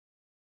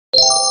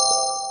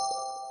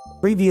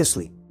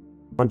Previously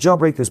on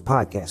Jawbreakers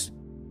Podcast.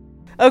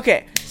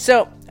 Okay,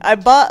 so I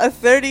bought a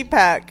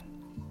 30-pack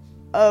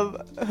of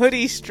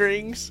hoodie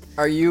strings.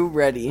 Are you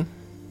ready?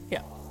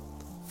 Yeah.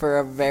 For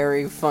a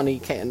very funny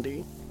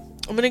candy?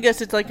 I'm gonna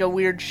guess it's like a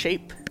weird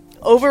shape.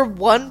 Over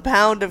 1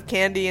 pound of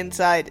candy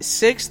inside,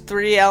 6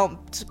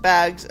 3-ounce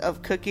bags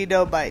of cookie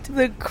dough bites.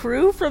 The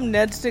crew from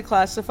Ned's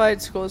Declassified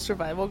School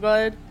Survival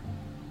Guide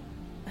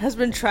has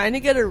been trying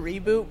to get a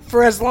reboot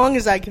for as long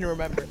as I can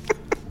remember.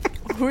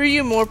 Who are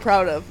you more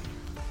proud of?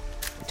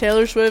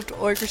 Taylor Swift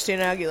or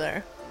Christina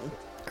Aguilera?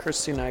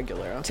 Christina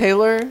Aguilera.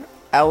 Taylor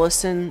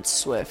Allison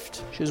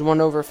Swift. She's won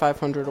over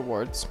 500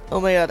 awards. Oh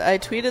my god, I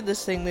tweeted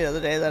this thing the other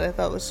day that I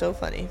thought was so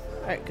funny.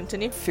 Alright,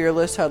 continue.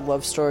 Fearless had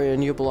Love Story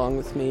and You Belong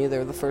With Me.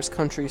 They're the first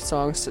country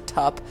songs to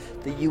top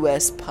the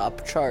U.S.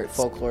 pop chart.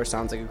 Folklore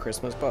sounds like a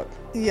Christmas book.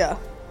 Yeah.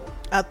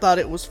 I thought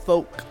it was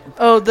folk.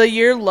 Oh, the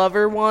Year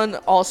Lover one,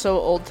 also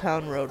Old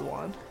Town Road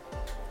one.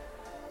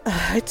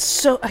 It's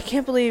so... I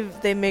can't believe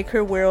they make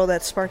her wear all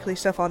that sparkly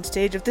stuff on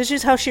stage. If this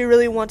is how she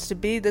really wants to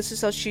be, this is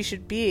how she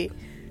should be.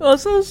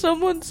 Also,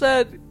 someone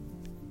said...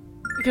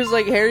 Because,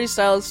 like, Harry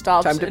Styles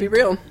stops... Time to be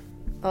real.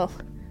 Oh.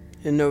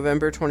 In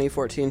November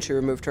 2014, she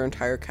removed her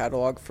entire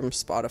catalog from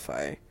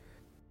Spotify.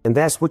 And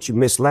that's what you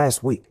missed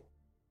last week.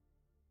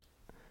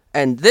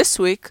 And this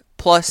week,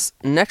 plus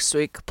next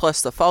week,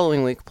 plus the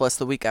following week, plus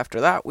the week after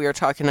that, we are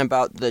talking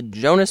about the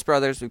Jonas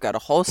Brothers. We've got a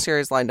whole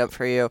series lined up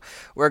for you.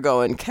 We're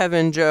going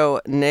Kevin,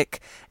 Joe, Nick,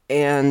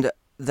 and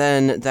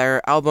then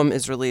their album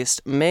is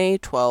released May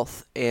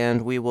 12th,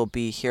 and we will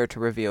be here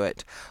to review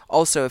it.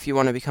 Also, if you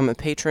want to become a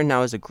patron,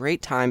 now is a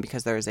great time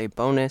because there is a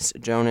bonus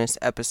Jonas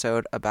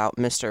episode about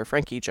Mr.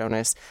 Frankie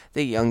Jonas,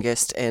 the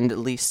youngest and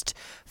least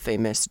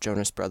famous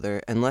Jonas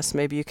brother. Unless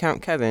maybe you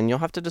count Kevin, you'll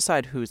have to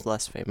decide who's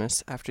less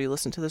famous after you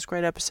listen to this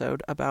great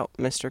episode about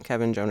Mr.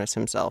 Kevin Jonas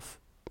himself.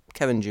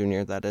 Kevin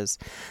Jr., that is.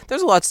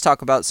 There's a lot to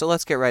talk about, so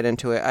let's get right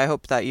into it. I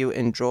hope that you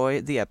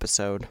enjoy the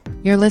episode.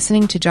 You're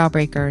listening to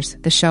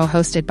Jawbreakers, the show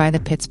hosted by the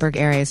Pittsburgh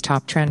area's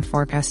top trend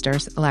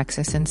forecasters,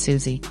 Alexis and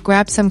Susie.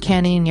 Grab some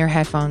candy in your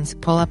headphones,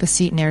 pull up a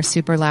seat near a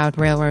super loud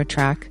railroad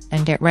track,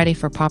 and get ready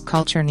for pop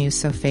culture news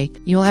so fake,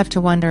 you'll have to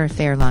wonder if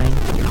they're lying.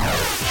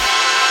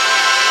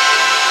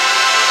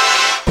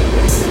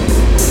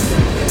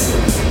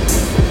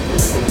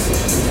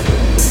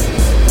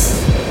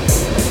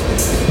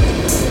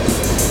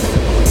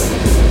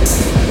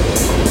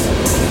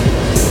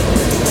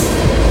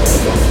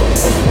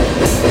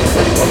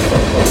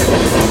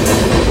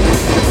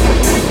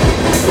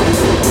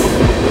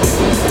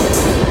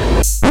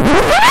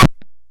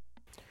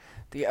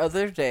 The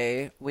other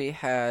day, we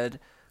had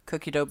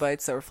cookie dough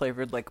bites that were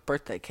flavored like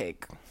birthday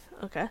cake.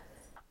 Okay.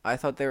 I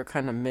thought they were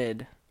kind of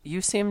mid. You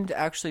seemed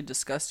actually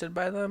disgusted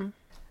by them.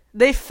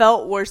 They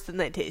felt worse than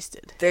they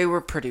tasted. They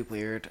were pretty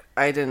weird.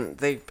 I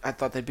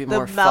thought they'd be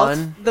more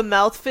fun. The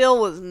mouthfeel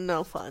was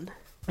no fun.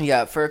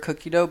 Yeah, for a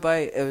cookie dough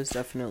bite, it was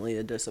definitely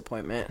a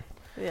disappointment.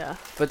 Yeah.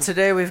 But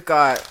today we've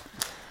got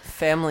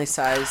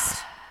family-sized...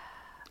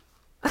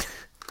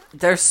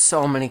 There's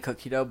so many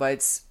cookie dough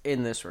bites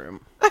in this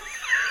room.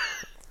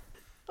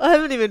 I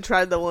haven't even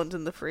tried the ones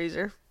in the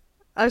freezer.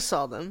 I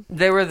saw them.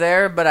 They were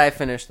there, but I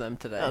finished them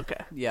today.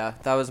 Okay. Yeah,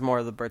 that was more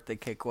of the birthday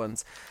cake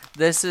ones.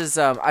 This is,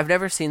 I've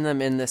never seen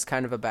them in this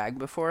kind of a bag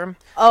before.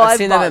 Oh, I've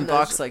seen them in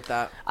box like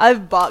that.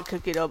 I've bought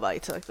cookie dough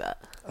bites like that.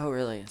 Oh,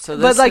 really? So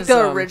this but like is,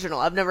 the original.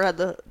 I've never had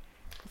the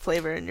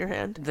flavor in your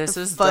hand. This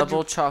is fudge.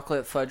 double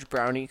chocolate fudge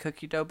brownie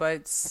cookie dough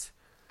bites.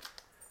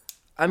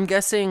 I'm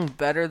guessing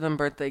better than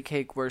birthday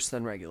cake, worse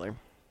than regular.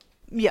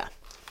 Yeah.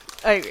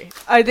 I agree.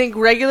 I think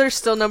regular's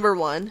still number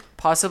one.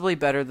 Possibly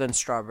better than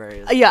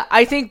strawberries. Yeah,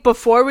 I think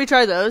before we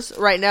try those,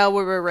 right now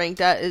where we're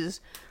ranked at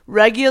is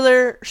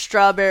regular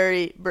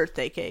strawberry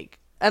birthday cake.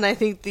 And I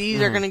think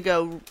these are going to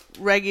go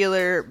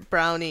regular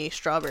brownie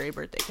strawberry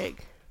birthday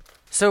cake.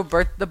 So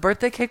the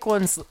birthday cake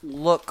ones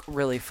look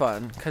really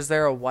fun because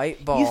they're a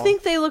white ball. You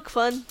think they look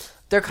fun?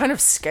 They're kind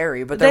of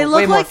scary, but they're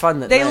way more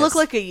fun than this. They look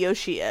like a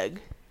Yoshi egg.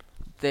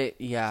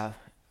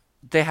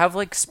 They have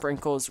like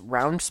sprinkles,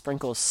 round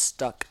sprinkles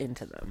stuck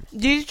into them.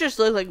 These just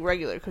look like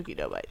regular cookie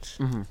dough bites.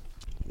 Mm-hmm.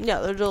 Yeah,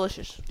 they're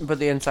delicious. But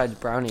the inside's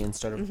brownie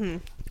instead of... Mm-hmm.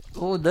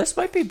 Oh, this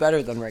might be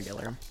better than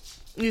regular.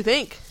 You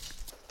think?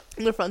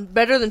 They're fun.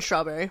 Better than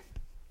strawberry.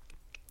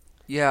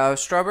 Yeah,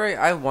 strawberry,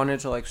 I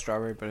wanted to like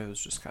strawberry, but it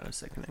was just kind of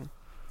sickening.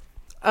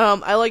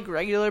 I like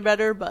regular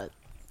better, but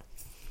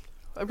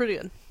they're pretty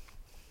good.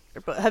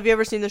 But have you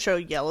ever seen the show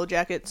Yellow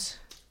Jackets?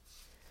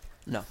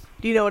 No.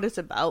 Do you know what it's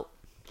about?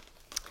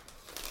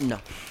 No.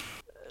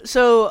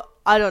 So,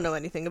 I don't know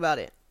anything about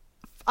it.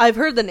 I've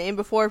heard the name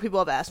before. People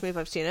have asked me if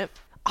I've seen it.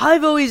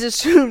 I've always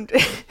assumed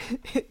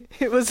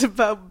it was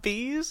about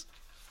bees.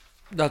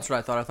 That's what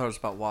I thought. I thought it was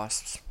about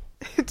wasps.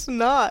 It's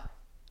not.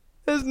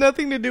 It has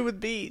nothing to do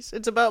with bees.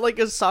 It's about, like,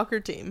 a soccer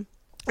team.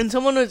 And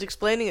someone was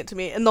explaining it to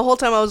me, and the whole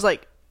time I was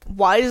like,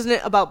 why isn't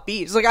it about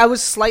bees? Like, I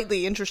was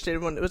slightly interested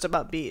when it was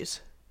about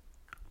bees.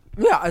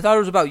 Yeah, I thought it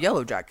was about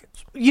yellow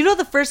jackets. You know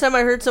the first time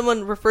I heard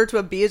someone refer to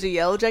a bee as a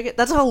yellow jacket?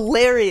 That's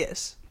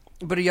hilarious.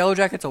 But a yellow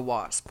jacket's a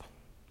wasp.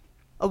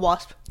 A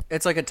wasp.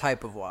 It's like a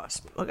type of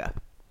wasp. Okay.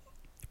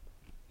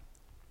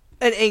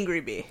 An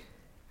angry bee.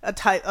 A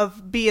type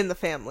of bee in the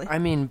family. I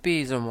mean,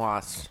 bees and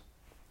wasps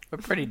are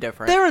pretty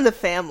different. They're in the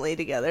family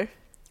together.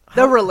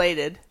 They're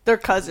related. They're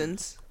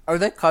cousins. Are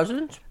they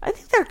cousins? I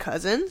think they're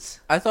cousins.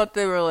 I thought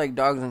they were like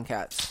dogs and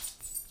cats.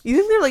 You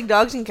think they're like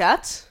dogs and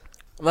cats?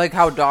 Like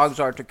how dogs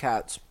are to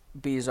cats,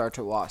 bees are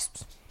to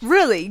wasps.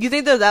 Really? You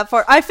think they're that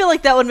far? I feel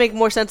like that would make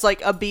more sense,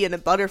 like a bee and a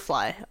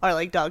butterfly are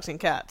like dogs and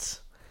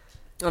cats.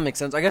 That makes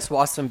sense. I guess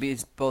wasps and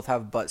bees both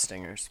have butt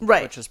stingers.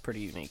 Right. Which is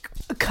pretty unique.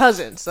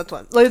 Cousins, that's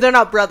what. Like, they're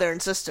not brother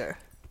and sister.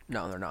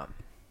 No, they're not.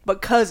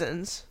 But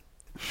cousins.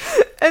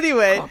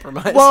 Anyway.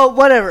 Compromise. Well,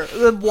 whatever.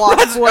 The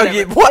wasp,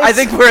 whatever. Okay, I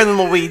think we're in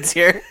the weeds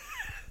here.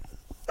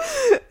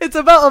 It's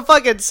about a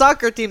fucking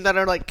soccer team that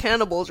are like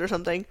cannibals or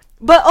something.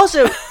 But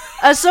also,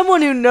 as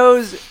someone who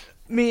knows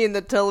me and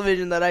the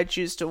television that I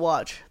choose to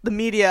watch, the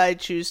media I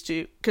choose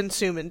to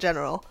consume in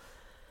general,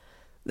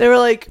 they were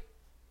like,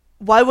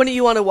 why wouldn't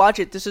you want to watch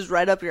it? This is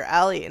right up your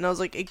alley. And I was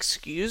like,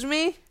 excuse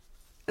me?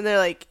 And they're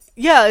like,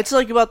 yeah, it's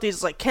like about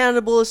these like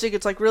cannibalistic,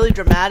 it's like really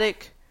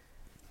dramatic.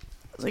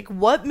 I was like,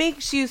 what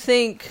makes you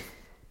think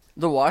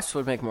The wasp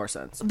would make more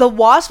sense. the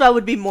wasp I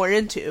would be more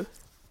into?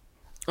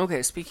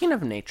 Okay, speaking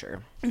of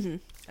nature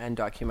and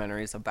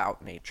documentaries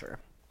about nature,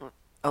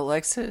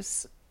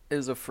 Alexis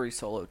is a free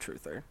solo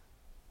truther.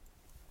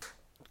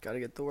 Gotta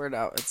get the word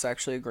out. It's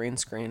actually a green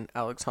screen.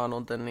 Alex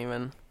Honnold didn't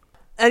even...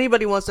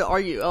 Anybody wants to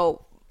argue,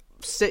 I'll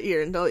sit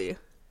here and tell you.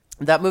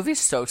 That movie's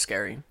so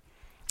scary.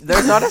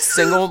 There's not a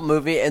single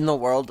movie in the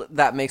world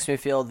that makes me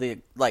feel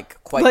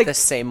quite the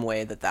same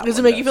way that Does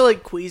it one make you feel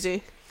like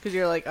queasy? Because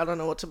you're like, I don't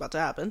know what's about to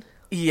happen.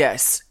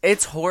 Yes.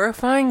 It's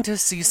horrifying to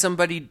see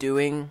somebody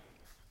doing...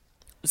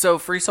 So,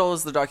 Free Solo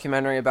is the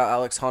documentary about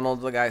Alex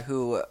Honnold, the guy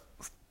who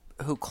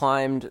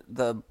climbed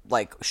the,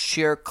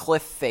 sheer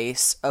cliff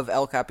face of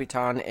El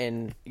Capitan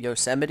in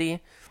Yosemite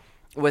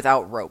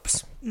without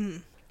ropes.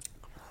 Mm.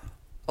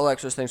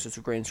 Alexis thinks it's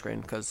a green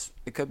screen, because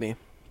it could be.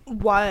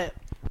 Why?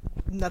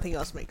 Nothing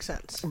else makes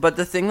sense. But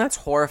the thing that's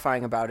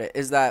horrifying about it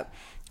is that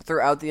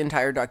throughout the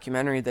entire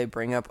documentary, they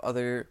bring up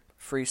other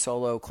Free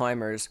Solo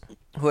climbers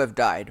who have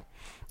died.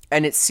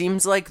 And it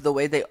seems like the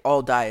way they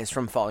all die is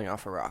from falling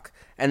off a rock.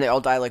 And they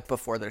all die,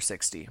 before they're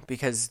 60.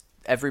 Because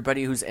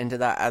everybody who's into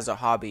that as a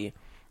hobby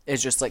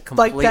is just,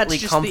 completely that's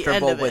just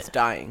comfortable the with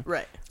dying.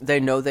 Right. They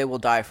know they will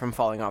die from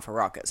falling off a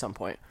rock at some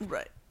point.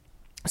 Right.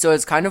 So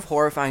it's kind of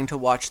horrifying to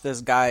watch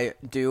this guy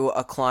do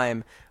a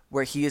climb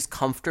where he is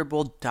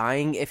comfortable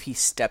dying if he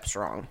steps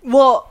wrong.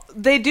 Well,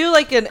 they do,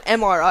 an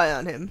MRI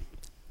on him.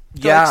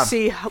 To,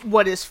 see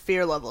what his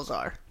fear levels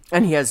are.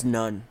 And he has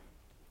none.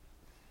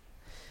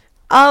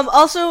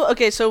 Also,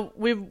 okay, so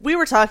we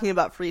were talking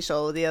about Free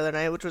Solo the other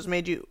night, which was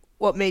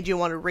what made you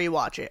want to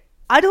rewatch it.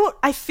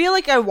 I feel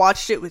like I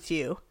watched it with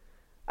you.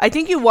 I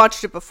think you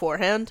watched it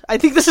beforehand. I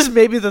think this is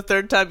maybe the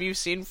third time you've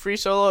seen Free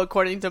Solo,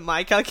 according to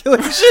my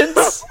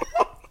calculations.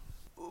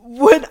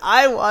 When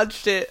I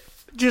watched it,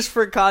 just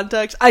for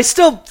context, I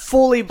still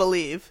fully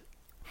believe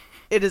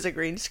it is a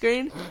green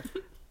screen.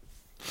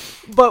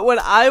 But when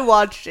I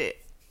watched it,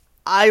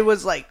 I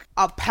was like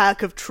a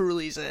pack of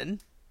Trulies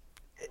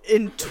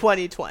in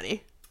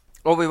 2020.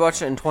 Well, we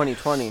watched it in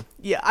 2020.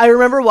 Yeah, I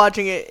remember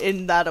watching it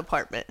in that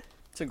apartment.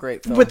 It's a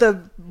great film. With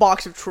a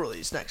box of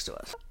Trulies next to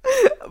us.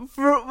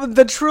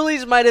 The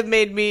Trulies might have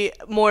made me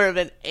more of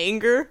an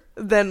anger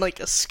than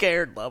a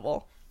scared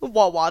level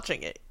while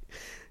watching it.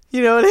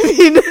 You know what I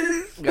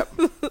mean?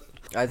 Yep.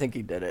 I think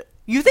he did it.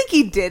 You think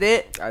he did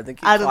it? I think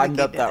he climbed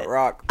up that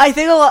rock. I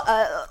think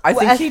I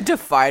think he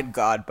defied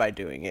God by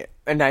doing it.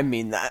 And I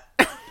mean that.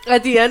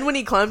 At the end when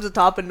he climbs the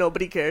top and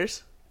nobody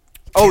cares.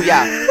 Oh,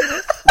 yeah.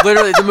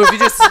 Literally, the movie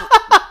just...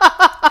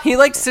 He,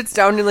 sits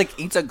down and,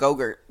 eats a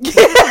Go-Gurt.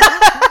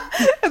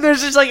 And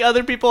there's just,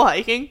 other people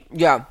hiking.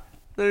 Yeah.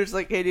 There's,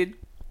 hey, dude.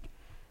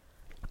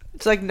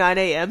 It's 9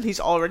 a.m. He's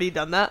already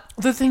done that.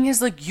 The thing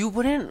is, you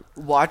wouldn't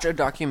watch a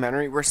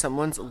documentary where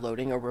someone's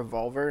loading a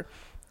revolver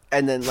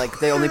and then,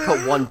 they only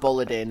put one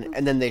bullet in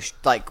and then they,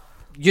 That's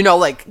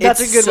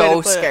it's a good so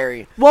way to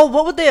scary. Well,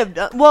 what would they have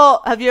done?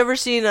 Well, have you ever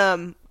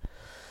seen,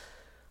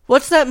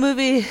 what's that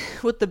movie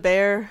with the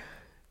bear?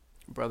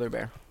 Brother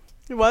Bear.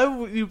 Why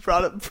have you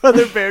brought up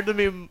Brother Bear to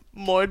me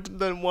more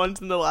than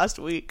once in the last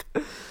week?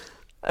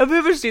 Have you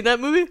ever seen that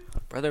movie?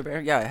 Brother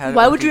Bear? Yeah, I had it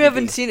Why on would you DVD.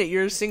 haven't seen it?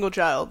 You're a single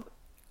child.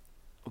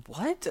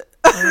 What?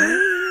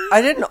 I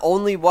didn't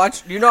only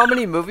watch... You know how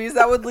many movies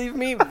that would leave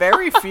me?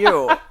 Very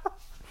few.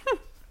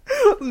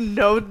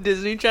 No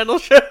Disney Channel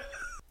show?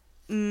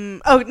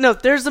 Oh, no,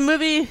 there's the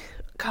movie...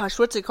 Gosh,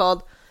 what's it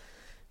called?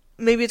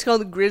 Maybe it's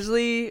called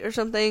Grizzly or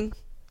something.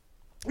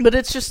 But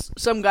it's just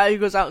some guy who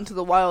goes out into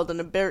the wild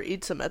and a bear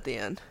eats him at the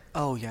end.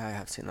 Oh, yeah, I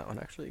have seen that one,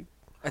 actually.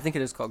 I think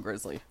it is called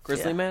Grizzly.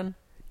 Grizzly Man?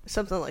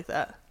 Something like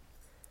that.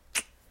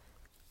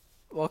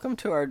 Welcome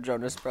to our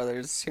Jonas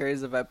Brothers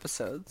series of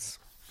episodes.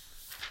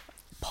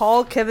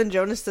 Paul Kevin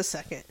Jonas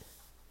II.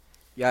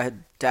 Yeah,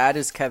 dad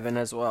is Kevin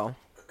as well.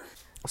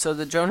 So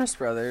the Jonas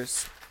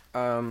Brothers,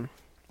 how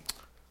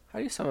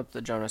do you sum up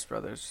the Jonas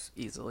Brothers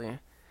easily?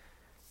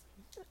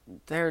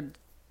 They're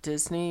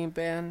Disney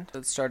band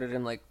that started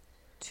in like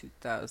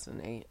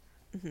 2008.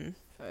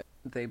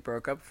 They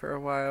broke up for a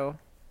while,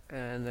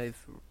 and they've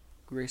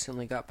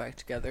recently got back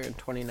together in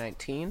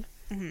 2019.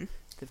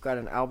 They've got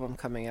an album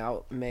coming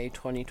out May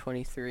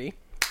 2023.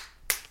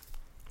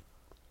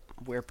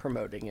 We're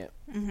promoting it.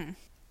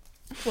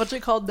 What's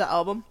it called, the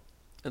album?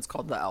 It's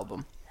called The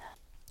Album.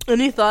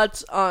 Any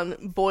thoughts on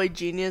Boy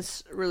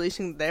Genius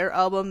releasing their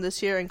album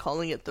this year and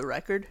calling it The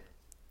Record?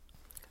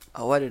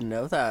 Oh, I didn't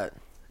know that.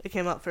 It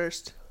came out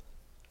first.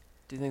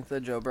 Do you think the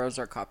Joe Bros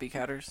are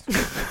copycatters?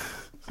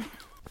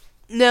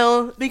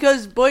 No,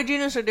 because Boy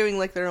Genius are doing,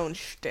 like, their own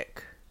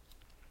shtick.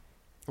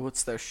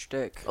 What's their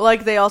shtick?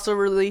 Like, they also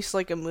released,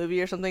 like, a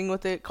movie or something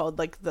with it called,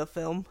 like, The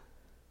Film.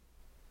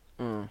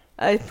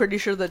 I'm pretty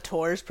sure the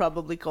tour is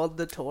probably called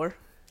The Tour.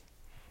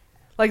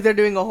 Like, they're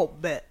doing a whole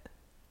bit.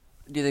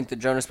 Do you think the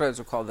Jonas Brothers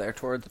will call their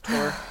tour the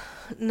tour?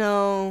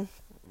 No.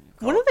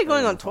 When are they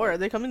going on tour? Are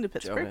they coming to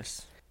Pittsburgh?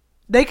 Jonas.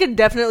 They could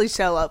definitely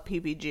sell out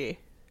PPG.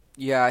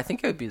 Yeah, I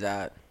think it would be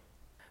that.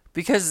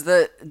 Because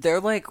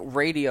they're like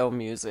radio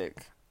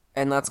music.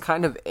 And that's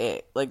kind of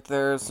it. Like,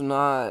 there's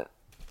not...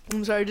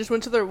 I'm sorry, I just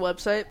went to their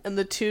website, and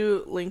the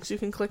two links you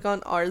can click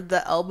on are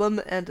the album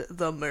and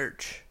the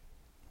merch.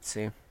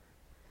 See?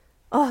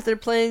 Oh, they're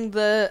playing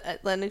the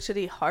Atlantic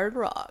City Hard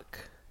Rock.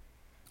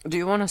 Do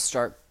you want to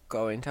start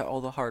going to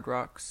all the Hard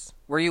Rocks?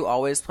 Were you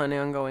always planning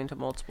on going to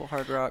multiple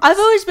Hard Rocks? I've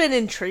always been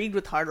intrigued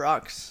with Hard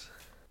Rocks.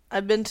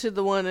 I've been to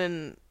the one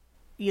in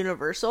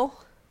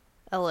Universal,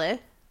 LA.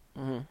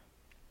 You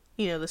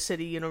know, the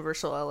city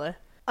Universal, LA.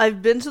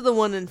 I've been to the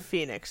one in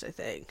Phoenix, I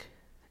think.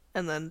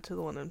 And then to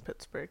the one in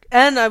Pittsburgh.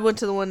 And I went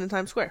to the one in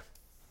Times Square.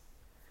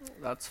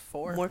 That's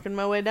 4. I'm working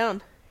my way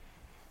down.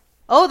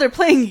 Oh, they're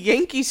playing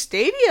Yankee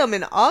Stadium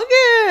in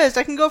August.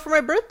 I can go for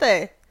my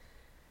birthday.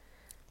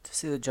 To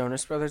see the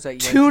Jonas Brothers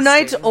at Yankee 2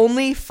 nights, Stadium?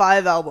 only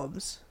 5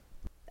 albums.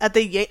 At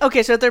the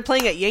Okay, so if they're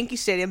playing at Yankee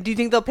Stadium, do you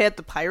think they'll play at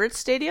the Pirates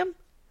Stadium?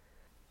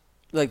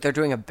 Like, they're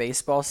doing a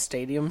baseball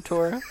stadium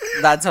tour?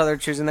 That's how they're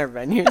choosing their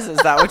venues? Is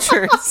that what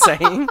you're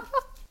saying?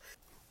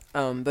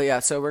 But yeah,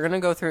 so we're going to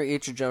go through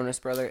each Jonas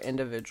Brother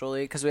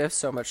individually, because we have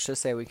so much to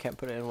say we can't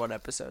put it in one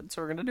episode.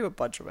 So we're going to do a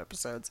bunch of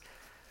episodes.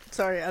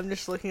 Sorry, I'm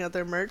just looking at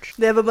their merch.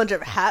 They have a bunch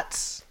of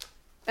hats,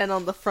 and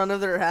on the front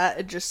of their hat,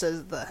 it just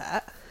says The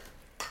Hat.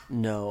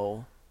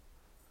 No.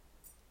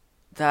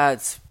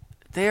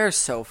 They are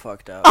so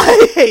fucked up.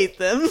 I hate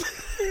them.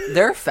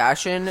 Their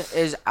fashion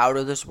is out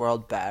of this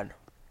world bad.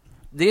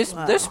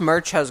 This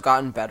merch has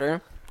gotten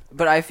better,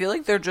 but I feel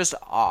like they're just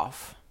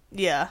off.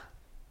 Yeah.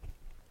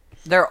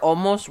 They're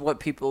almost what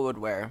people would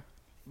wear,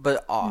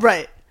 but off.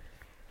 Right.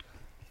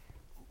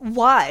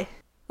 Why?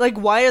 Like,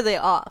 why are they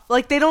off?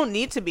 Like, they don't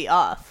need to be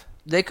off.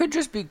 They could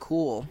just be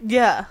cool.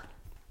 Yeah.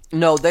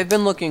 No, they've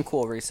been looking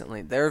cool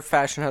recently. Their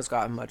fashion has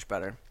gotten much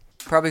better.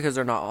 Probably because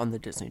they're not on the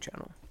Disney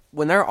Channel.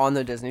 When they're on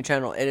the Disney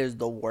Channel, it is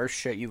the worst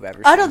shit you've ever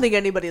seen. I don't think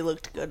anybody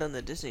looked good on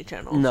the Disney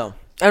Channel. No.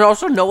 And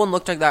also, no one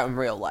looked like that in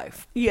real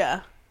life.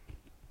 Yeah.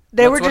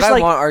 They That's were just what I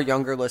like... want our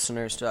younger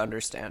listeners to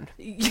understand.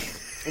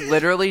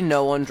 Literally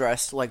no one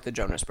dressed like the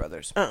Jonas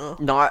Brothers.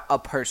 Not a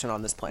person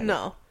on this planet.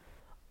 No.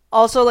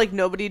 Also, like,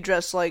 nobody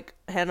dressed like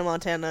Hannah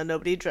Montana.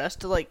 Nobody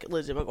dressed like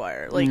Lizzie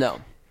McGuire. Like,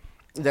 no.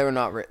 They were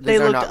not they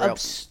are looked not real.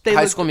 they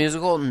High looked- School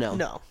Musical? No.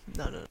 No.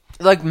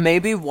 Like,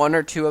 maybe 1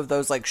 or 2 of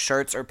those, like,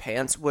 shirts or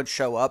pants would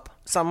show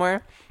up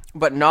somewhere,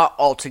 but not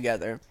all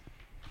together.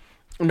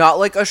 Not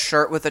like a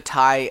shirt with a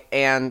tie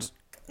and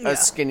a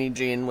skinny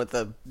jean with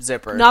a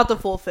zipper. Not the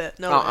full fit.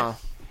 No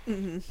way.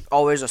 Mm-hmm.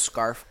 Always a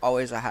scarf.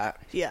 Always a hat.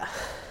 Yeah.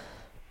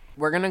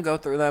 We're going to go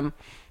through them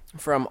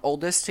from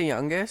oldest to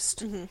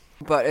youngest,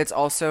 but it's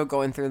also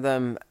going through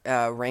them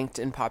ranked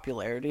in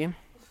popularity,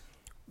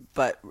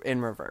 but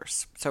in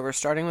reverse. So we're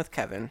starting with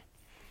Kevin.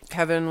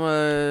 Kevin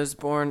was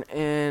born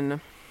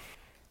in...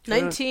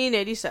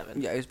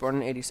 1987. Yeah, he was born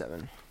in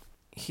 87.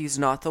 He's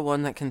not the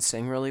one that can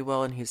sing really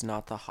well, and he's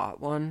not the hot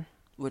one,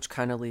 which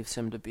kind of leaves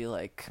him to be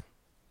like...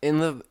 In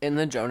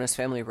the Jonas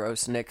family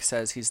roast, Nick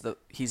says he's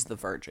the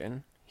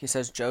virgin. He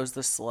says Joe's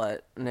the slut,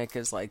 Nick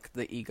is like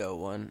the ego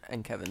one,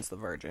 and Kevin's the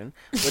virgin.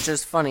 Which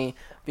is funny,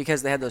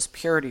 because they had those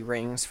purity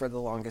rings for the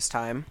longest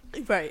time.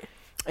 Right.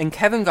 And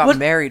Kevin got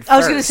married first. I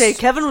was going to say,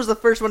 Kevin was the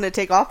first one to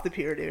take off the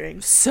purity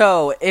rings.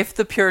 So, if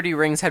the purity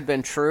rings had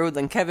been true,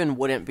 then Kevin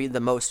wouldn't be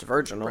the most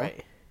virginal.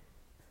 Right.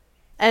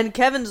 And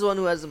Kevin's the one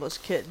who has the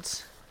most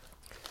kids.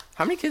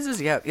 How many kids does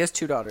he have? He has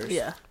 2 daughters.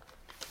 Yeah.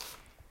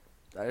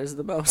 That is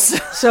the most.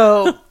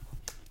 So,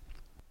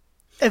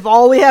 if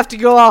all we have to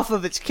go off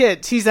of is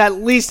kids, he's at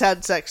least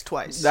had sex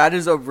twice. That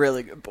is a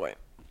really good point.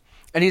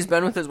 And he's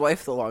been with his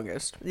wife the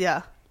longest.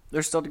 Yeah.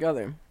 They're still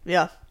together.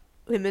 Yeah.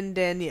 Him and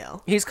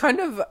Danielle. He's kind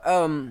of,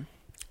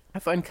 I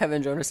find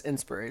Kevin Jonas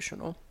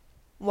inspirational.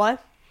 Why?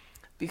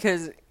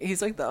 Because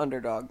he's like the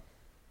underdog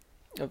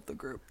of the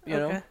group, you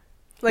know?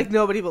 Like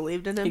nobody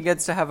believed in him? He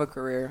gets to have a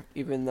career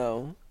even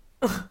though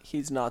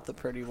he's not the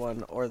pretty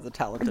one or the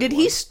talented Did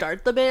one. he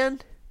start the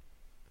band?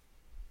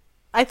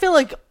 I feel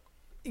like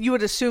you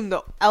would assume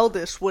the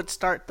eldest would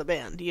start the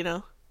band, you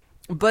know?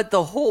 But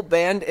the whole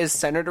band is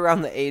centered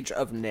around the age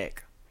of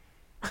Nick.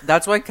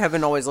 That's why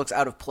Kevin always looks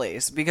out of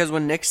place. Because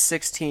when Nick's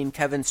 16,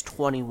 Kevin's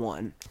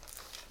 21.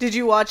 Did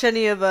you watch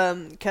any of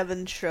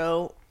Kevin's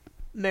show,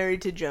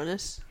 Married to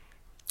Jonas?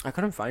 I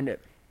couldn't find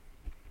it.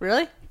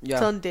 Really? Yeah.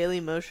 It's on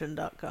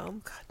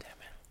dailymotion.com. God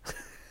damn it.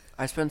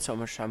 I spent so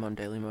much time on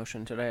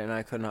Dailymotion today, and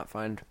I could not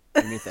find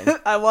anything.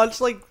 I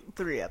watched like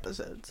 3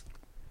 episodes.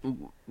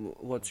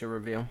 What's your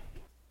review?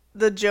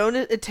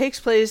 It takes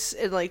place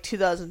in like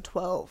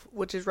 2012,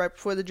 which is right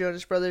before the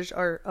Jonas Brothers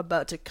are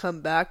about to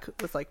come back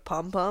with like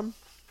Pom Pom.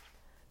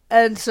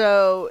 And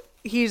so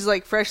he's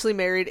like freshly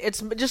married.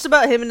 It's just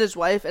about him and his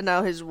wife, and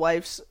now his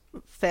wife's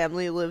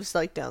family lives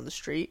like down the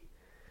street.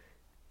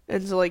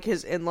 And so like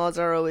his in-laws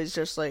are always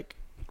just like,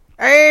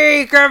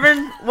 "Hey,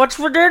 Kevin, what's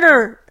for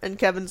dinner?" And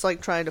Kevin's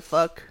like trying to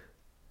fuck.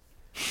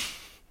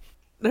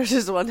 There's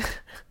this one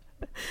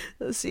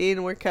the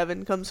scene where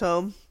Kevin comes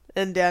home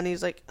and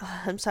Danny's like,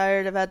 "I'm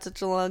tired, I've had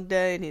such a long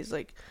day." And he's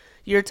like,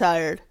 "You're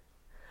tired.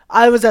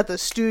 I was at the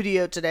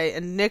studio today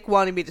and Nick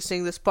wanted me to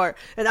sing this part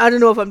and I don't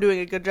know if I'm doing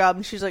a good job."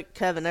 And she's like,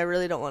 "Kevin, I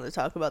really don't want to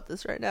talk about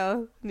this right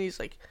now." And he's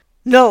like,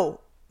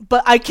 "No,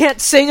 but I can't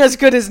sing as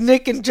good as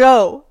Nick and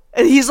Joe."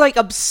 And he's like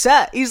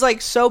upset. He's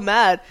like so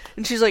mad.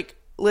 And she's like,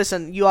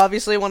 "Listen, you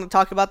obviously want to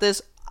talk about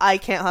this. I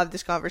can't have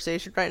this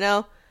conversation right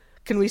now.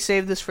 Can we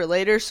save this for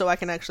later so I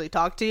can actually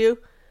talk to you?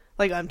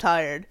 Like, I'm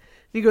tired." And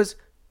he goes,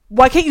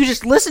 "Why can't you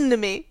just listen to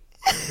me?"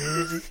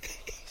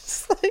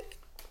 He's like,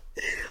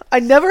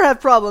 "I never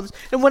have problems.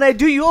 And when I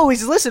do, you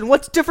always listen.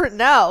 What's different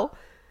now?"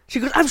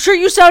 She goes, "I'm sure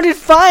you sounded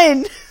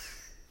fine."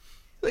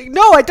 Like,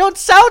 "No, I don't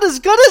sound as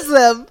good as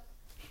them."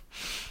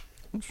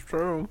 It's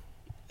true.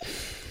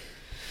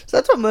 So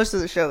that's what most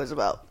of the show is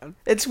about.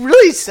 It's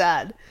really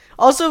sad.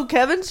 Also,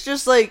 Kevin's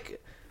just like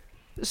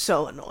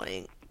so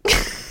annoying.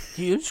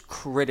 He is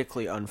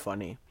critically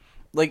unfunny.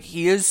 Like,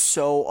 he is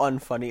so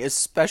unfunny,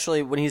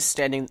 especially when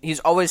he's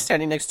always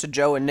standing next to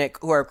Joe and Nick,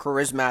 who are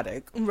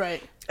charismatic.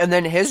 Right. And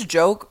then his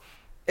joke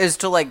is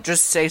to, like,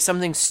 just say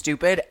something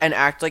stupid and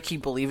act like he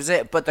believes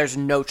it, but there's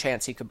no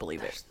chance he could believe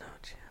it. There's no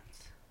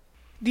chance.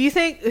 Do you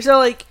think, so,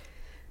 like,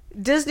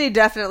 Disney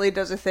definitely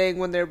does a thing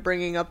when they're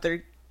bringing up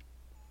their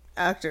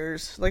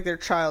actors, like their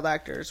child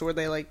actors, where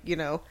they, like, you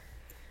know,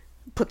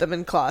 put them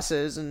in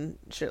classes and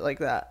shit like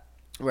that.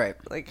 Right.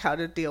 Like, how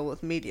to deal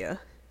with media.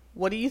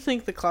 What do you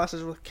think the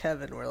classes with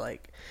Kevin were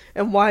like?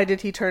 And why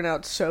did he turn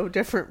out so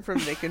different from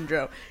Nick and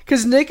Joe?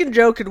 Because Nick and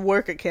Joe could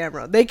work a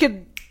camera. They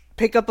could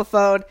pick up a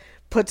phone,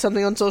 put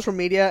something on social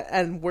media,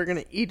 and we're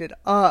going to eat it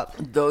up.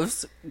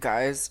 Those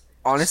guys,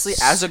 honestly,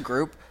 as a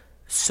group,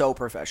 so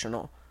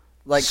professional.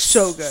 Like,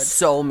 so good.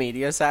 So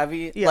media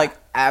savvy. Yeah. Like,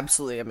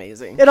 absolutely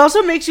amazing. It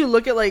also makes you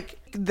look at, like,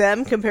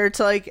 them compared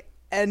to, like,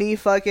 any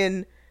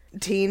fucking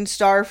teen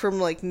star from,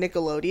 like,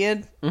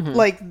 Nickelodeon. Mm-hmm.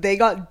 Like, they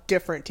got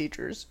different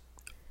teachers.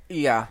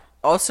 Yeah.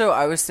 Also,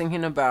 I was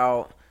thinking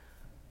about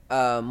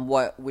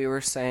what we were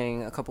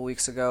saying a couple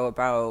weeks ago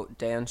about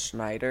Dan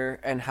Schneider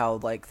and how,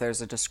 like,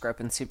 there's a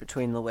discrepancy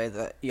between the way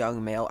that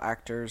young male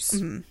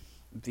actors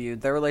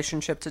viewed their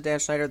relationship to Dan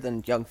Schneider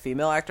than young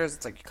female actors.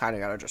 It's like, you kind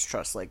of gotta just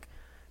trust, like,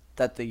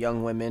 that the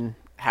young women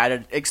had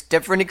a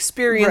different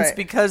experience right.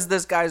 because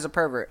this guy's a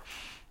pervert.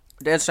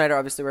 Dan Schneider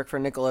obviously worked for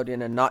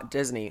Nickelodeon and not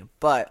Disney,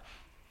 but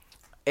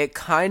it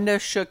kind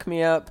of shook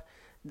me up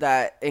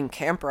that in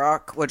Camp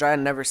Rock, which I had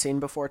never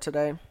seen before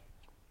today,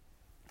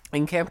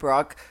 in Camp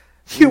Rock...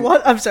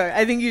 I'm sorry,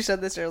 I think you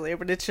said this earlier,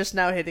 but it's just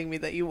now hitting me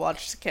that you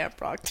watched Camp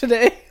Rock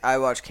today. I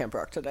watched Camp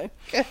Rock today.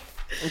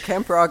 And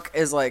Camp Rock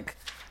is like...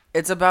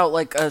 It's about,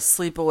 like, a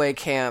sleepaway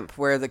camp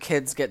where the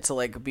kids get to,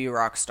 like, be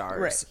rock stars.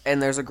 Right. And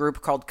there's a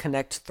group called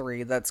Connect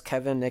 3 that's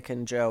Kevin, Nick,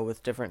 and Joe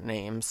with different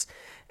names.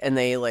 And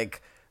they,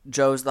 like,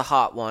 Joe's the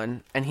hot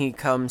one, and he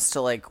comes to,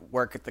 like,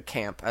 work at the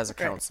camp as a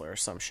counselor or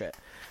some shit.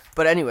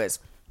 But anyways,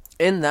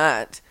 in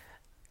that,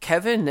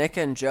 Kevin, Nick,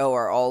 and Joe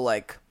are all,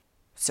 like,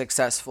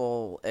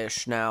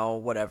 successful-ish now,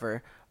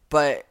 whatever.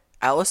 But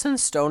Allison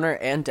Stoner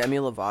and Demi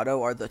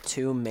Lovato are the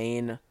two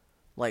main,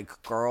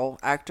 like, girl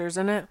actors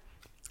in it.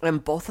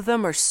 And both of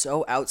them are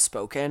so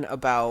outspoken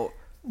about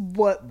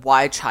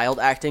why child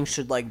acting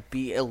should, like,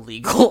 be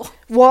illegal.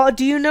 Well,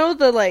 do you know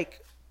the, like,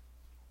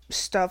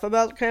 stuff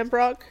about Camp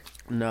Rock?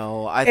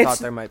 No, I thought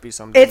there might be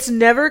something. It's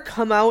never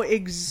come out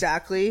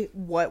exactly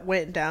what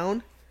went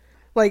down.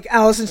 Like,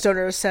 Allison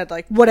Stoner has said,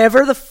 like,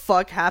 whatever the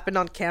fuck happened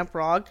on Camp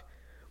Rock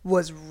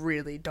was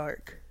really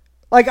dark.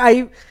 Like,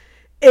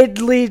 it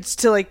leads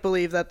to, like,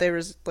 believe that there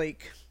was,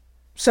 like,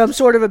 some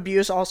sort of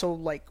abuse, also,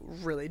 like,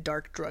 really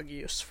dark drug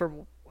use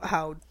for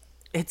how...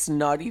 It's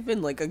not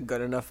even, like, a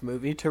good enough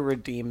movie to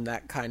redeem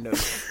that kind of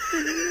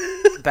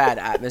bad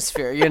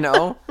atmosphere, you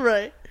know?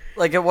 Right.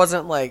 Like, it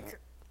wasn't, like...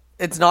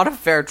 It's not a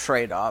fair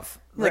trade-off.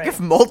 Like, right. If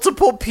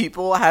multiple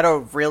people had a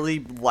really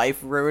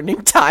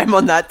life-ruining time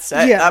on that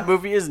set, that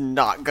movie is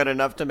not good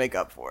enough to make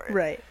up for it.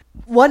 Right.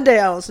 One day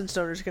Allison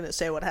Stoner's going to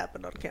say what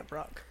happened on Camp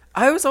Rock.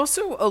 I was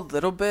also a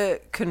little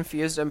bit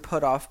confused and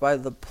put off by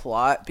the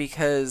plot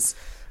because...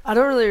 I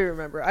don't really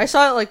remember. I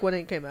saw it, like, when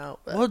it came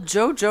out. But... Well,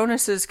 Joe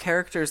Jonas's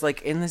character is,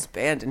 like, in this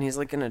band, and he's,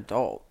 like, an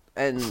adult.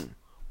 And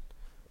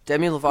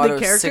Demi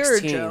Lovato's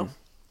 16. Or Joe?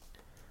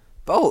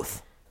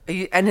 Both.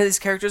 And his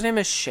character's name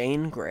is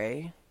Shane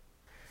Gray.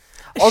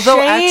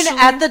 Shane,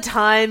 at the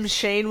time,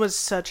 Shane was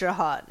such a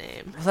hot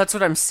name. Well, that's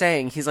what I'm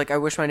saying. He's like, I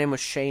wish my name was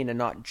Shane and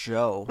not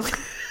Joe.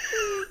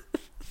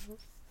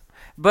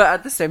 But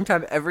at the same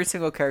time, every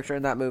single character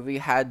in that movie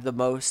had the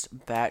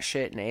most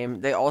batshit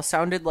name. They all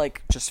sounded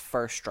like just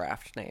first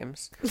draft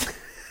names.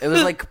 It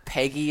was like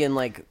Peggy and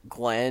like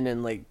Glenn,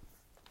 and like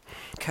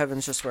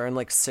Kevin's just wearing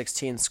like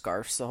 16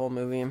 scarves the whole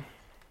movie.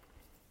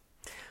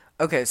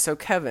 Okay, so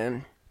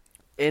Kevin,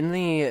 in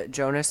the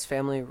Jonas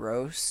Family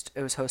Roast,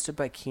 it was hosted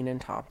by Kenan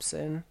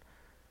Thompson.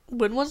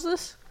 When was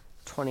this?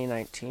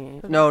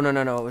 2019. No.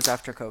 It was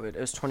after COVID. It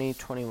was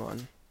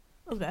 2021.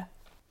 Okay.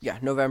 Yeah,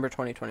 November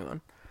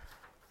 2021.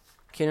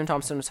 Kenan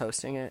Thompson was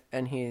hosting it,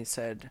 and he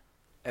said,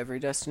 "Every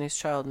Destiny's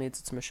Child needs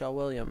its Michelle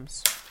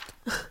Williams."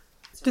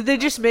 Did they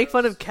just make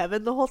fun of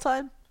Kevin the whole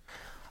time?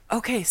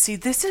 Okay, see,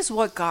 this is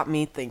what got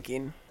me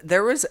thinking.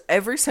 There was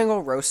every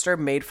single roaster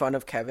made fun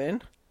of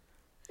Kevin.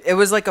 It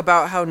was like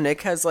about how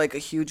Nick has like a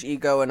huge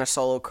ego and a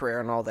solo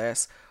career and all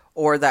this,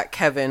 or that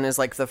Kevin is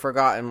like the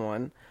forgotten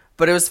one.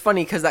 But it was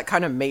funny because that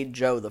kind of made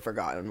Joe the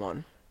forgotten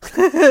one.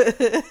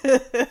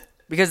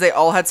 Because they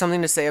all had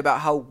something to say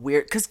about how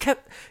weird... Because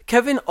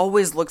Kevin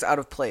always looks out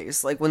of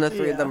place, like when the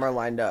three of them are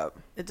lined up.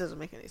 It doesn't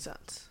make any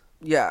sense.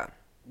 Yeah.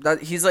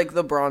 He's like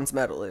the bronze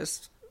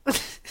medalist.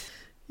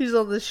 He's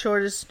on the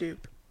shortest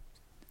stoop.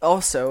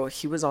 Also,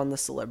 he was on The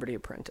Celebrity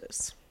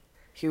Apprentice.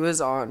 He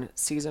was on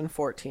season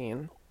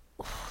 14.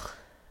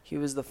 He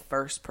was the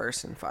first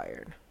person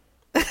fired.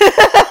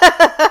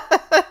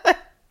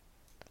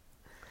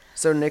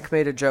 So Nick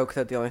made a joke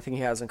that the only thing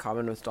he has in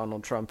common with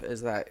Donald Trump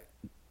is that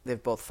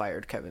they've both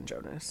fired Kevin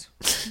Jonas.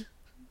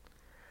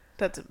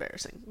 That's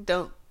embarrassing.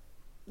 Don't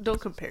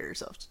compare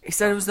yourself to He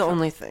said it was the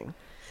only thing.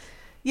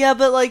 Yeah,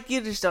 but like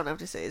you just don't have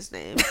to say his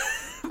name.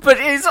 But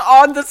he's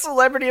on The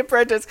Celebrity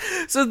Apprentice.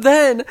 So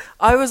then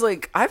I was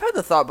like, I've had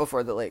the thought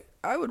before that like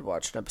I would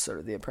watch an episode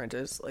of The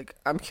Apprentice. Like,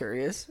 I'm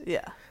curious.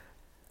 Yeah.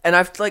 And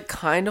I've like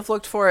kind of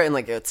looked for it, and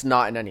like it's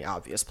not in any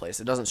obvious place.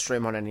 It doesn't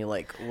stream on any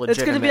like legitimate.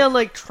 It's gonna be on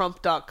like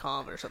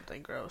Trump.com or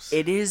something gross.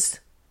 It is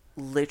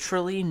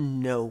literally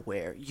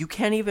nowhere. You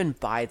can't even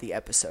buy the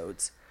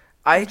episodes.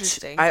 I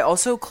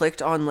also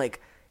clicked on like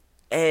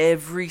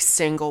every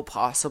single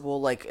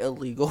possible like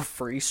illegal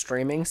free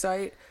streaming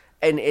site,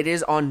 and it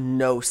is on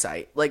no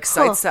site. Like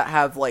sites that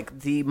have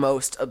like the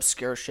most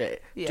obscure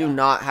shit do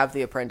not have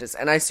The Apprentice.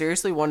 And I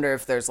seriously wonder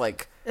if there's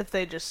like if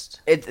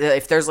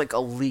there's like a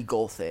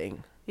legal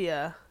thing.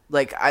 Yeah.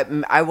 Like,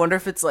 I wonder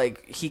if it's,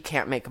 like, he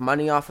can't make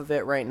money off of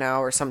it right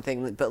now or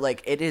something, but,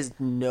 like, it is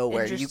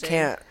nowhere. You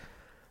can't...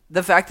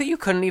 The fact that you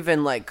couldn't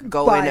even, like,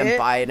 go in and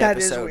buy an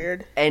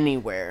episode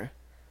anywhere.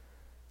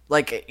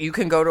 Like, you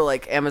can go to,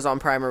 like, Amazon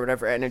Prime or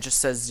whatever, and it just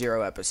says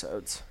 0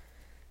 episodes.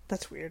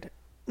 That's weird.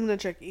 I'm gonna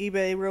check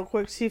eBay real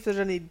quick, see if there's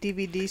any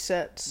DVD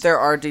sets. There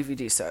are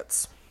DVD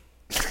sets.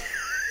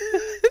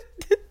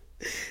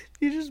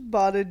 You just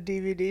bought a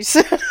DVD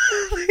set of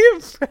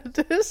The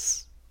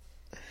Apprentice.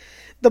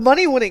 The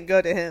money wouldn't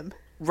go to him.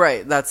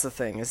 Right, that's the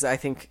thing. Is I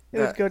think it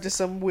would go to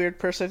some weird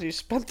person who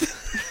spent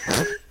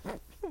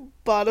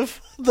bought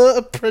The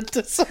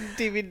Apprentice on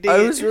DVD.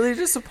 I was really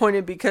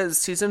disappointed because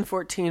season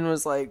 14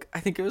 was like,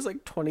 I think it was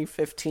like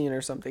 2015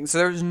 or something. So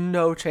there was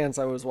no chance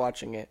I was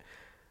watching it.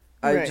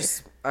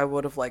 I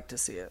would have liked to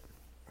see it.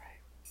 Right.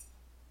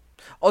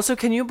 Also,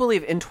 can you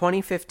believe in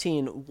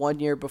 2015, 1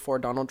 year before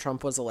Donald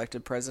Trump was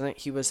elected president,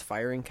 he was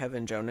firing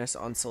Kevin Jonas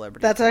on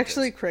Celebrity That's Apprentice.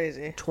 Actually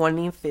crazy.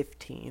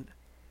 2015.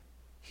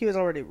 He was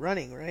already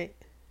running, right?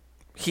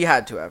 He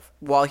had to have,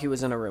 while he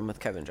was in a room with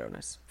Kevin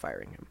Jonas,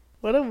 firing him.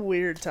 What a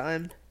weird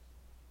time.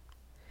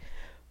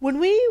 When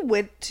we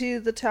went to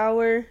the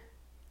tower,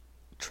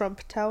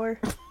 Trump Tower,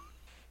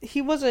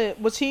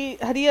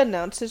 had he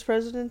announced his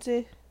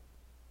presidency?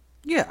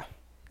 Yeah.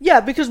 Yeah,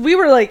 because we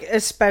were, like,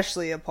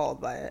 especially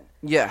appalled by it.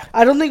 Yeah.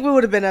 I don't think we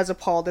would have been as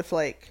appalled if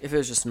it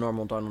was just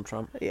normal Donald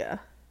Trump. Yeah.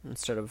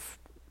 Instead of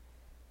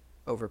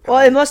overpowered.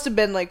 Well, it must have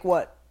been, like,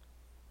 what?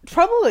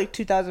 Probably, like,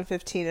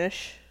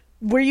 2015-ish.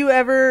 Were you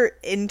ever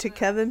into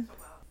Kevin?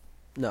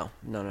 No.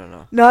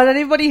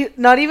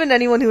 Not even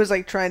anyone who was,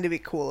 like, trying to be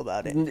cool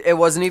about it. It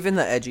wasn't even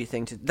the edgy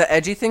thing. The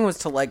edgy thing was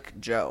to like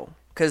Joe,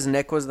 because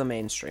Nick was the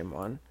mainstream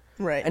one.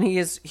 Right. And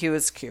he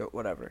was cute,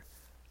 whatever.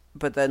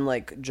 But then,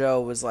 like,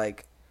 Joe was,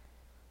 like...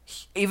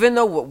 Even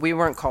though we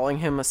weren't calling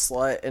him a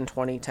slut in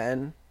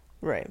 2010...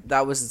 Right.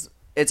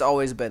 It's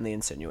always been the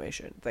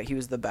insinuation that he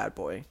was the bad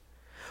boy.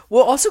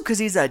 Well, also because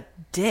he's a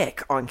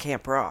dick on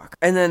Camp Rock.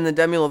 And then the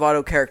Demi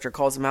Lovato character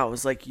calls him out,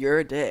 was like, you're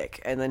a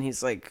dick. And then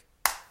he's like,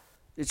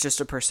 it's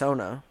just a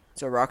persona.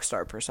 It's a rock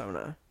star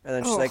persona. And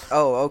then she's like,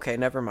 oh, okay,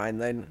 never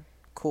mind then.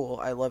 Cool,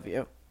 I love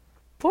you.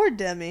 Poor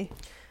Demi.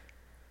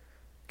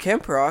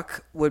 Camp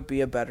Rock would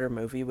be a better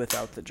movie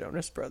without the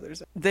Jonas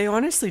Brothers. They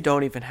honestly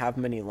don't even have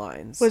many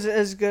lines. Was it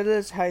as good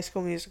as High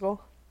School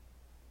Musical?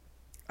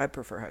 I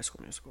prefer High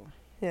School Musical.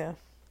 Yeah.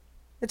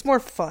 It's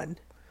more fun.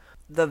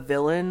 The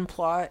villain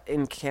plot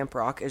in Camp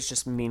Rock is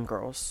just mean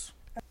girls.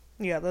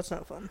 Yeah, that's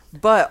not fun.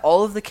 But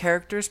all of the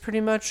characters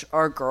pretty much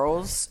are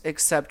girls,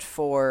 except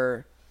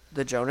for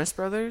the Jonas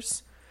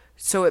Brothers,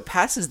 so it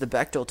passes the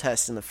Bechdel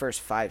test in the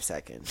first 5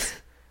 seconds.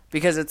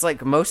 Because it's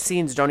like most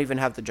scenes don't even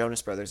have the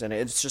Jonas Brothers in it.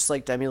 It's just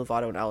like Demi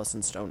Lovato and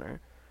Allison Stoner,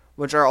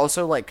 which are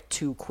also like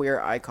 2 queer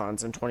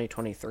icons in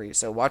 2023.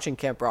 So watching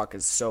Camp Rock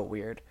is so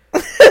weird.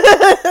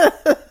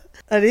 I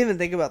didn't even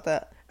think about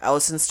that.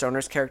 Allison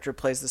Stoner's character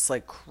plays this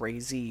like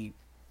crazy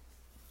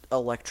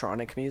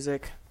electronic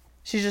music.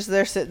 She's just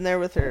there sitting there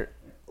with her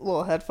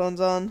little headphones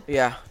on.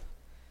 Yeah.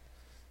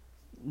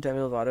 Demi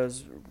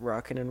Lovato's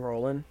rocking and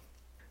rolling.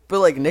 But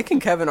like Nick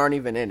and Kevin aren't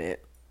even in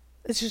it.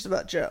 It's just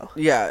about Joe.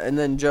 Yeah, and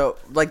then Joe,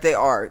 like they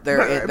are.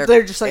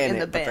 They're just like in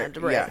the band,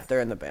 right? Yeah, they're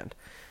in the band.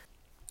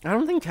 I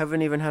don't think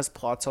Kevin even has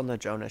plots on the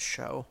Jonas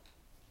show.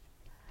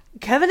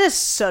 Kevin is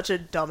such a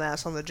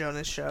dumbass on the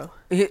Jonas show.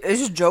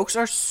 His jokes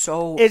are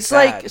so It's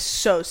bad. like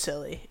so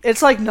silly.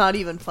 It's like not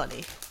even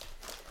funny.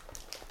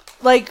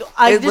 Like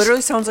it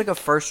literally sounds like a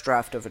first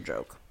draft of a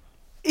joke.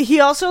 He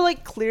also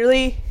like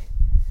clearly,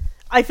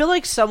 I feel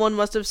like someone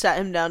must have sat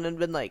him down and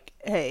been like,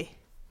 "Hey,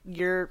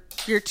 you're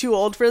too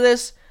old for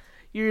this.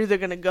 You're either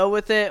gonna go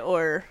with it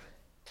or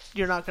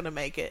you're not gonna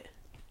make it.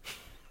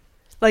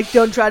 Like,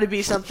 don't try to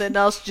be something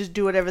else. Just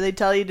do whatever they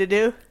tell you to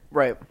do.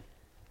 Right.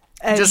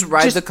 And just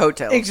ride the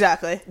coattails.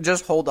 Exactly.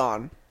 Just hold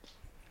on.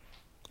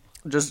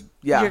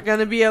 Yeah. You're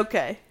gonna be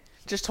okay.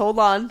 Just hold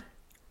on.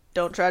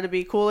 Don't try to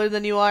be cooler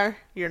than you are.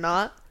 You're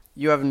not.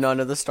 You have none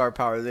of the star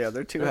power the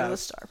other two None have. of the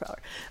star power.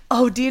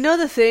 Oh, do you know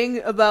the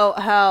thing about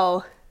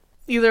how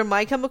either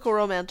My Chemical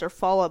Romance or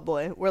Fall Out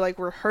Boy were like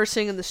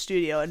rehearsing in the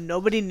studio and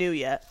nobody knew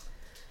yet?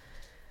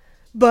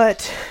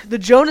 But the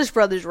Jonas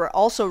Brothers were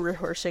also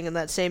rehearsing in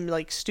that same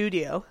like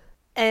studio,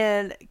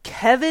 and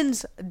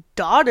Kevin's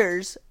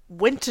daughters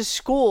went to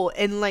school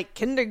in like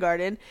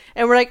kindergarten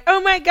and were like,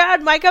 "Oh my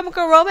God, My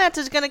Chemical Romance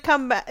is gonna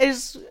come back,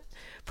 is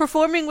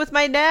performing with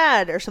my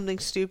dad," or something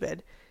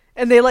stupid,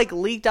 and they like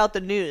leaked out the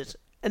news,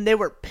 and they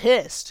were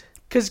pissed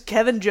because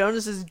Kevin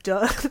Jonas's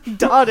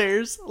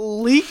daughters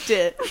leaked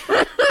it,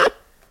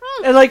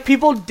 and like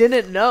people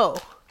didn't know.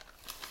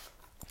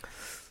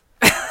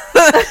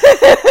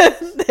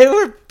 They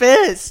were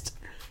pissed.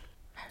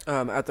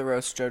 At the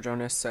roast, Joe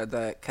Jonas said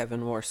that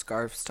Kevin wore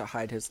scarves to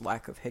hide his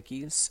lack of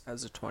hickeys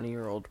as a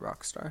 20-year-old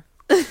rock star.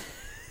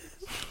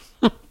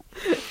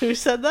 Who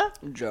said that?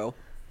 Joe.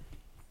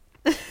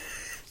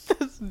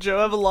 Does Joe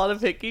have a lot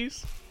of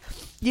hickeys?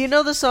 You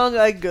know the song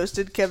I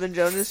Ghosted Kevin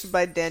Jonas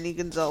by Danny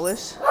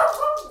Gonzalez?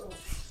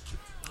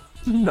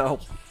 No.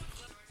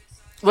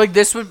 Like,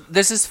 this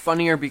is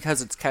funnier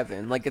because it's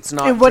Kevin. Like, it's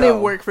not It wouldn't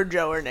Joe. work for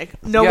Joe or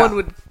Nick. No Yeah. one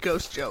would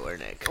ghost Joe or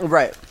Nick.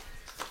 Right.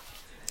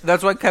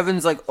 That's why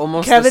Kevin's, like,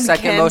 almost Kevin the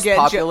second can most get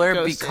popular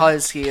ghosted.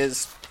 because he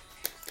is...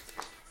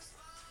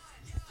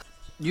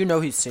 You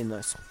know he's seen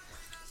this.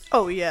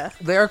 Oh, yeah.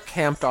 They are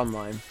camped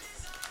online.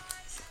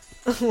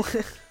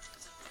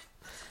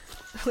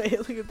 Wait,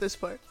 look at this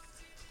part.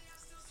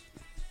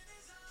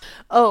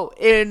 Oh,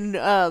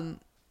 in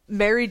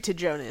Married to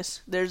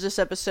Jonas, there's this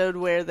episode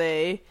where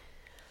they...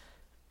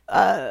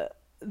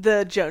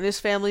 the Jonas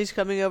family's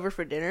coming over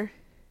for dinner.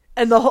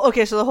 And the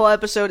whole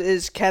episode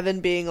is Kevin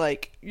being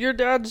like, "Your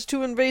dad's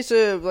too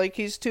invasive, like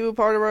he's too a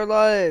part of our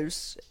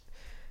lives.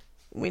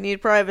 We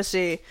need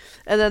privacy."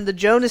 And then the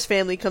Jonas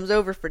family comes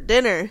over for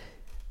dinner,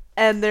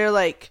 and they're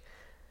like,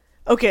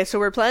 "Okay, so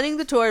we're planning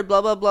the tour,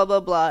 blah, blah, blah,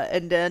 blah, blah."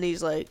 And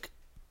Danny's like,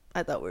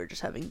 "I thought we were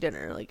just having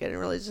dinner. Like, I didn't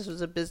realize this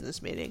was a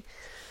business meeting."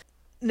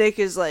 Nick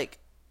is like,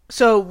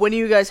 "So when are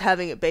you guys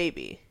having a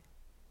baby?"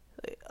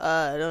 Like,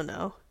 I don't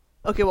know.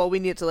 Okay, well, we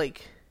need to,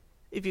 like,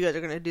 if you guys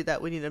are going to do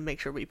that, we need to make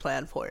sure we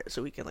plan for it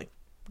so we can, like,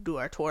 do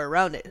our tour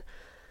around it.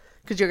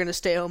 Because you're going to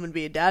stay home and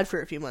be a dad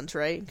for a few months,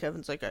 right? And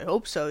Kevin's like, "I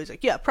hope so." He's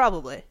like, "Yeah,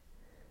 probably."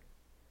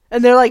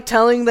 And they're, like,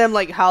 telling them,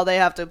 like, how they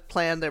have to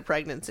plan their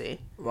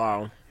pregnancy.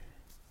 Wow.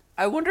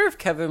 I wonder if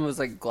Kevin was,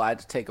 like, glad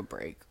to take a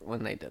break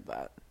when they did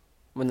that.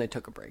 When they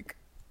took a break.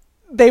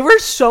 They were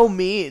so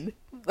mean.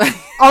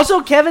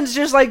 Also, Kevin's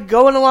just, like,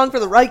 going along for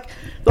the right.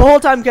 The whole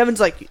time, Kevin's,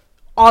 like,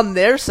 on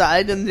their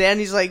side, and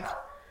Danny's like,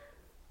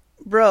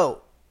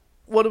 "Bro,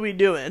 what are we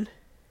doing?"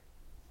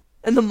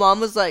 And the mom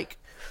was like,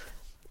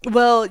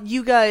 "Well,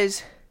 you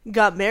guys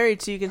got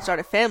married so you can start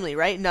a family,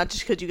 right? Not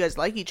just because you guys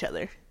like each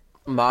other."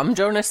 Mom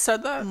Jonas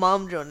said that?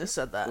 Mom Jonas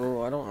said that.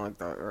 Oh, I don't like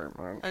that very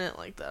much. I didn't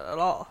like that at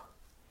all.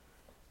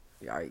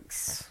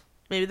 Yikes.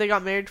 Maybe they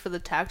got married for the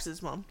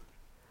taxes, Mom.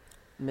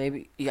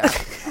 Maybe, yeah.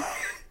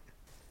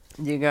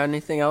 You got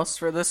anything else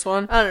for this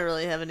one? I don't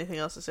really have anything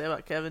else to say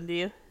about Kevin, do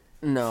you?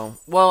 No.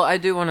 Well, I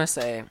do want to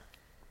say...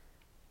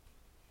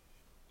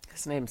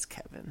 His name's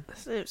Kevin.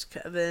 His name's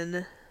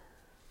Kevin.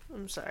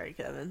 I'm sorry,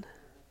 Kevin.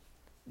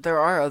 There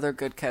are other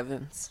good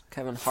Kevins.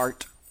 Kevin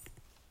Hart.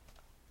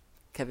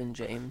 Kevin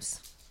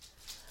James.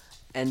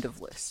 End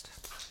of list.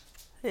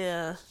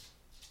 Yeah.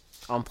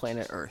 On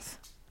planet Earth.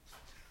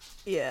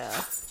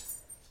 Yeah.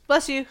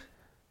 Bless you.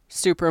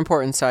 Super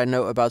important side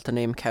note about the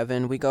name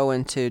Kevin. We go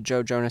into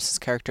Joe Jonas's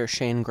character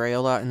Shane Gray a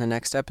lot in the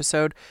next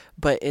episode,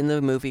 but in the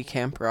movie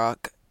Camp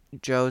Rock,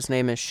 Joe's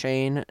name is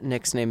Shane,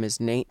 Nick's name is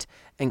Nate,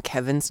 and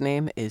Kevin's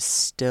name is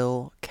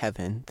still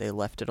Kevin. They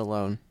left it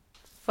alone.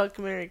 Fuck,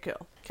 marry,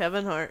 kill.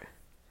 Kevin Hart,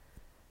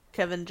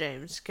 Kevin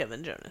James,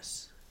 Kevin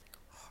Jonas.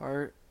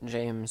 Hart,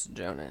 James,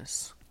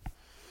 Jonas.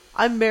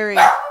 I'm marrying...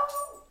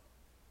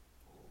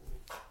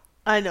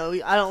 I know,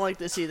 I don't like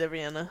this either,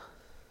 Vienna.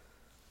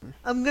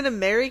 I'm gonna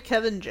marry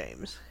Kevin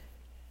James.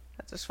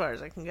 That's as far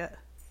as I can get.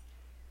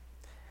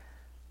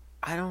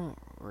 I don't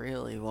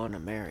really want to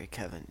marry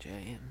Kevin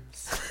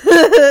James.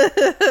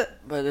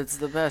 But it's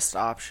the best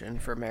option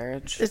for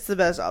marriage. It's the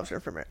best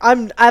option for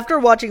marriage. After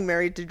watching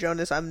Married to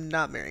Jonas, I'm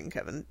not marrying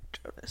Kevin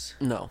Jonas.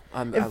 No.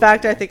 In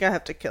fact, I think I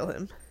have to kill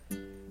him.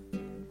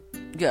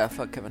 Yeah,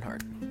 fuck Kevin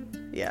Hart.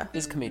 Yeah.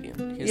 He's a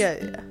comedian.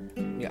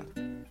 Yeah.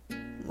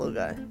 Little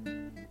guy.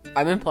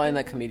 I'm implying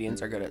that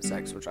comedians are good at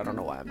sex, which I don't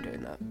know why I'm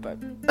doing that, but...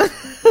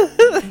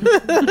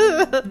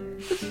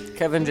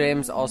 Kevin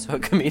James, also a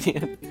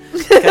comedian.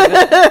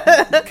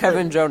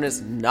 Kevin Jonas,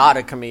 not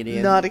a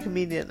comedian. Not a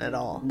comedian at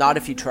all. Not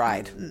if he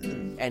tried.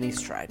 Mm-mm. And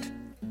he's tried.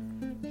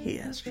 He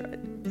has tried.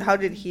 How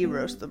did he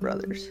roast the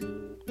brothers?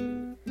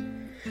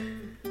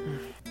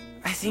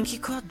 I think he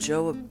called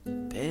Joe a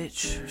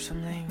bitch or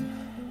something.